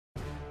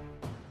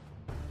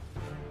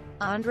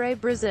André,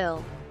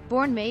 Brazil.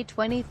 Born May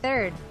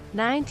 23,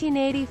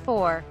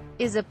 1984,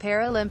 is a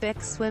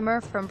Paralympic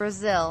swimmer from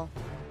Brazil.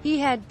 He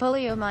had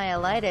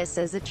poliomyelitis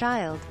as a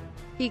child.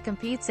 He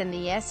competes in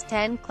the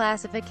S10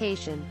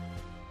 classification.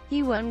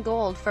 He won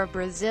gold for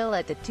Brazil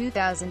at the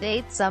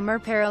 2008 Summer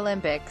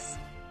Paralympics.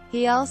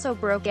 He also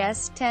broke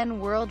S10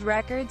 world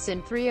records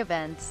in 3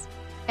 events,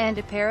 and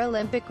a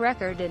Paralympic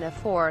record in a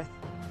 4th.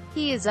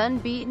 He is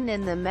unbeaten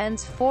in the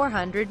men's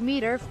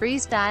 400-meter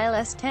freestyle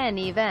S10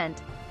 event.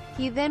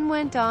 He then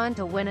went on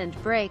to win and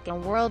break a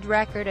world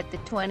record at the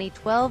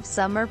 2012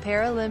 Summer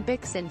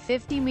Paralympics in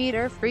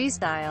 50-meter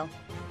freestyle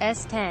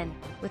S10,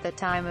 with a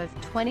time of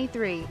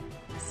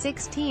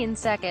 23:16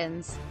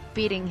 seconds,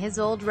 beating his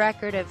old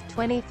record of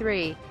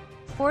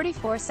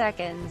 23:44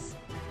 seconds.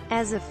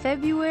 As of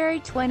February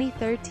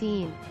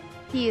 2013,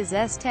 he is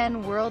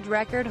S10 world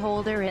record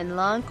holder in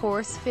long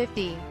course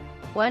 50,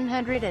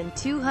 100 and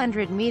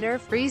 200-meter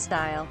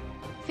freestyle,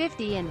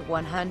 50 and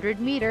 100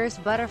 meters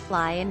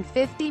butterfly and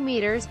 50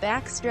 meters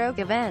backstroke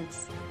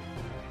events.